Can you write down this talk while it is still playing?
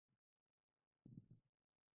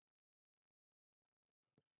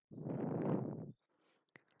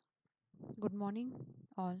Good morning,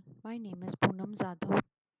 all. My name is Poonam Jadhav,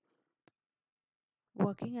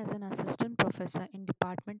 working as an assistant professor in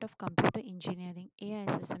Department of Computer Engineering,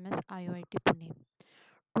 AISSMS IOIT Pune.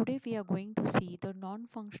 Today, we are going to see the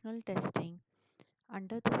non-functional testing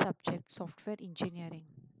under the subject software engineering.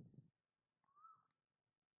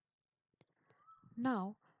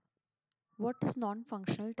 Now, what is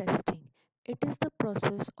non-functional testing? It is the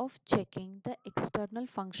process of checking the external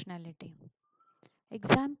functionality.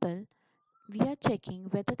 Example, we are checking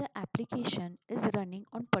whether the application is running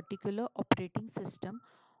on particular operating system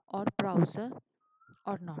or browser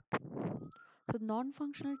or not. So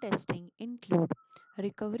non-functional testing include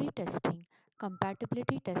recovery testing,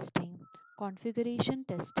 compatibility testing, configuration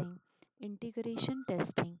testing, integration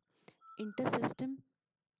testing, intersystem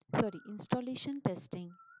installation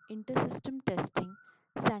testing, intersystem testing,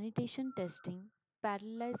 sanitation testing,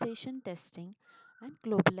 parallelization testing, and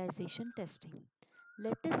globalization testing.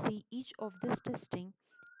 Let us see each of this testing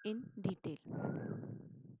in detail.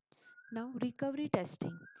 Now, recovery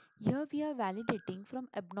testing. Here we are validating from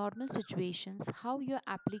abnormal situations how your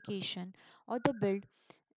application or the build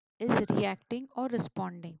is reacting or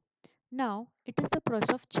responding. Now, it is the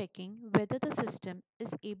process of checking whether the system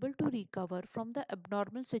is able to recover from the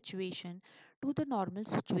abnormal situation to the normal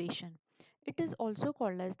situation. It is also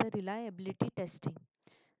called as the reliability testing.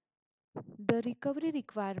 The recovery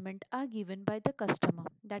requirement are given by the customer.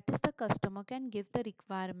 That is, the customer can give the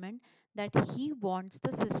requirement that he wants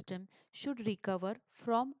the system should recover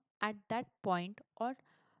from at that point or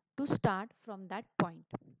to start from that point.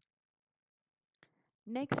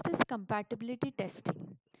 Next is compatibility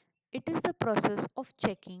testing. It is the process of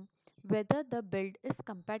checking whether the build is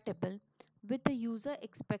compatible with the user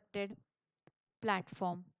expected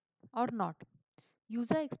platform or not.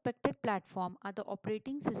 User expected platform are the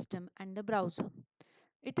operating system and the browser.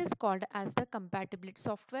 It is called as the compatibility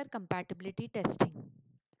software compatibility testing.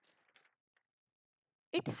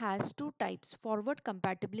 It has two types: forward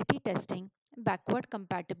compatibility testing and backward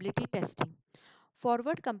compatibility testing.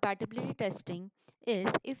 Forward compatibility testing is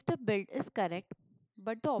if the build is correct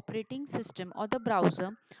but the operating system or the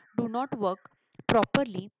browser do not work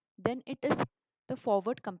properly, then it is the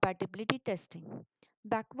forward compatibility testing.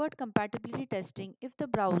 Backward compatibility testing, if the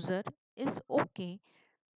browser is okay,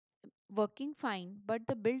 working fine, but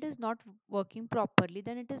the build is not working properly,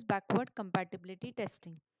 then it is backward compatibility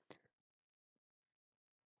testing.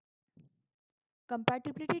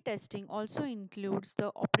 Compatibility testing also includes the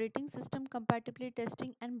operating system compatibility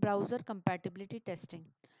testing and browser compatibility testing.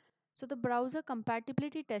 So the browser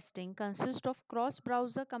compatibility testing consists of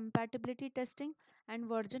cross-browser compatibility testing and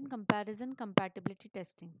version comparison compatibility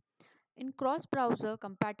testing. In cross-browser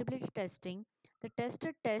compatibility testing, the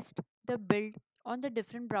tester tests the build on the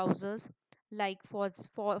different browsers like for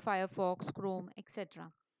Firefox, Chrome,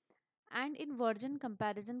 etc. And in version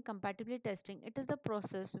comparison compatibility testing, it is a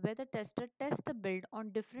process where the tester tests the build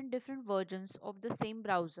on different versions of the same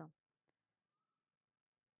browser.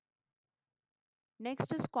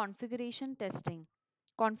 Next is configuration testing.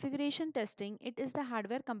 Configuration testing, it is the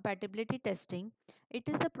hardware compatibility testing. It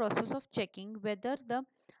is the process of checking whether the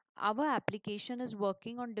our application is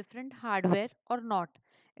working on different hardware or not.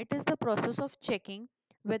 It is the process of checking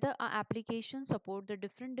whether our application support the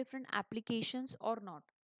different applications or not.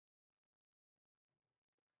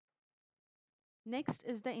 Next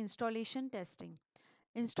is the installation testing.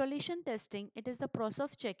 Installation testing, it is the process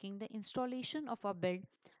of checking the installation of a build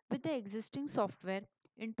with the existing software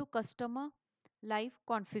into customer live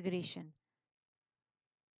configuration.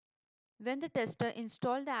 When the tester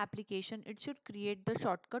install the application, it should create the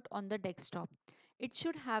shortcut on the desktop. It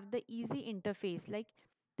should have the easy interface, like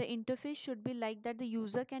the interface should be like that the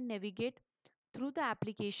user can navigate through the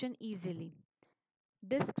application easily.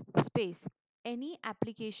 Disk space. Any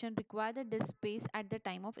application require the disk space at the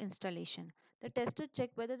time of installation. The tester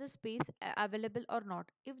check whether the space available or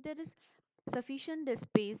not. If there is sufficient disk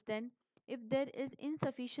space, then if there is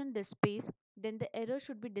insufficient disk space, then the error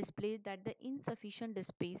should be displayed that the insufficient disk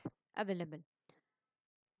space available.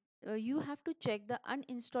 You have to check the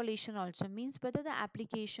uninstallation also, means whether the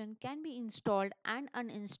application can be installed and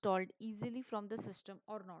uninstalled easily from the system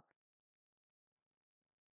or not.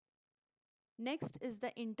 Next is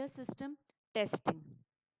the inter-system testing.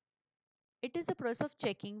 It is a process of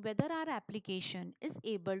checking whether our application is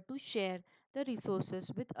able to share the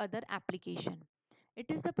resources with other application. It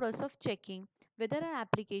is the process of checking whether our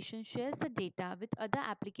application shares the data with other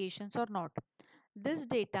applications or not. This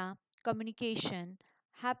data communication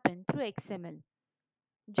happen through XML.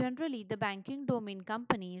 Generally, the banking domain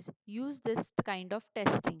companies use this kind of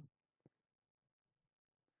testing.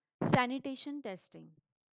 Sanitation testing.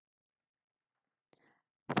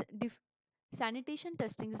 Sanitation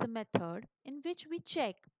testing is a method in which we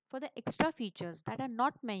check for the extra features that are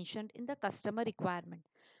not mentioned in the customer requirement.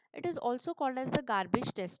 It is also called as the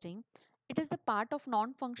garbage testing. It is the part of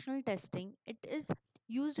non functional testing. It is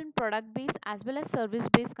used in product based as well as service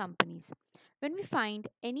based companies. When we find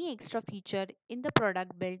any extra feature in the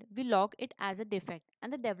product build, we log it as a defect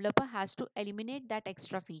and the developer has to eliminate that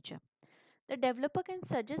extra feature. The developer can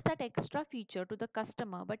suggest that extra feature to the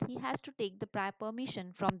customer, but he has to take the prior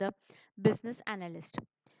permission from the business analyst.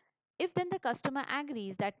 If then the customer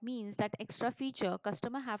agrees, that means that extra feature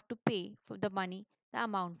customer have to pay for the money, the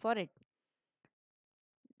amount for it.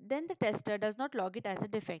 Then the tester does not log it as a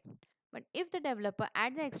defect. But if the developer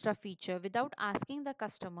add the extra feature without asking the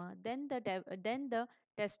customer, then the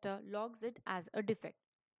tester logs it as a defect.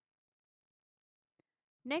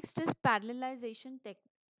 Next is parallelization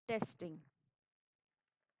testing.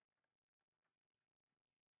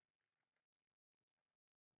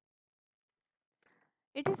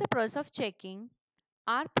 It is the process of checking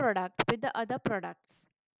our product with the other products.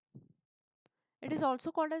 It is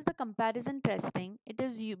also called as the comparison testing. It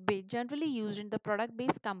is generally used in the product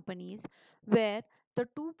based companies where the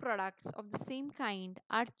two products of the same kind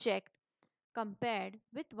are checked, compared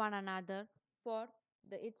with one another for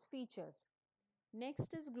its features.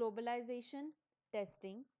 Next is globalization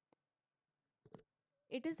testing.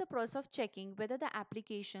 It is the process of checking whether the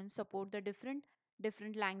application support the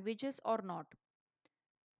different languages or not.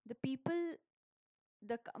 The people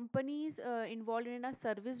the companies involved in a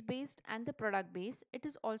service based and the product based, it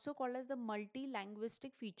is also called as the multi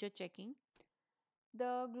linguistic feature checking.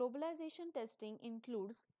 The globalization testing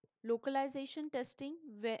includes localization testing,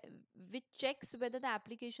 which checks whether the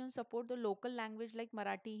application support the local language like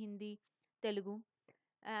Marathi, Hindi, Telugu.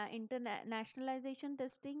 Internationalization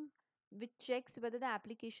testing, which checks whether the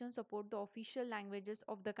application support the official languages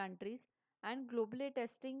of the countries. And globally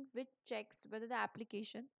testing, which checks whether the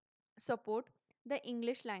application support the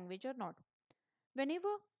English language or not. Whenever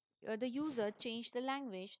the user change the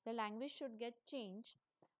language should get changed,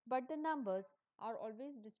 but the numbers are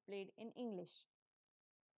always displayed in English.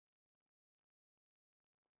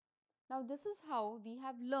 Now, this is how we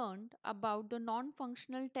have learned about the non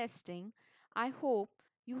functional testing. I hope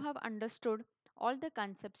you have understood all the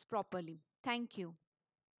concepts properly. Thank you.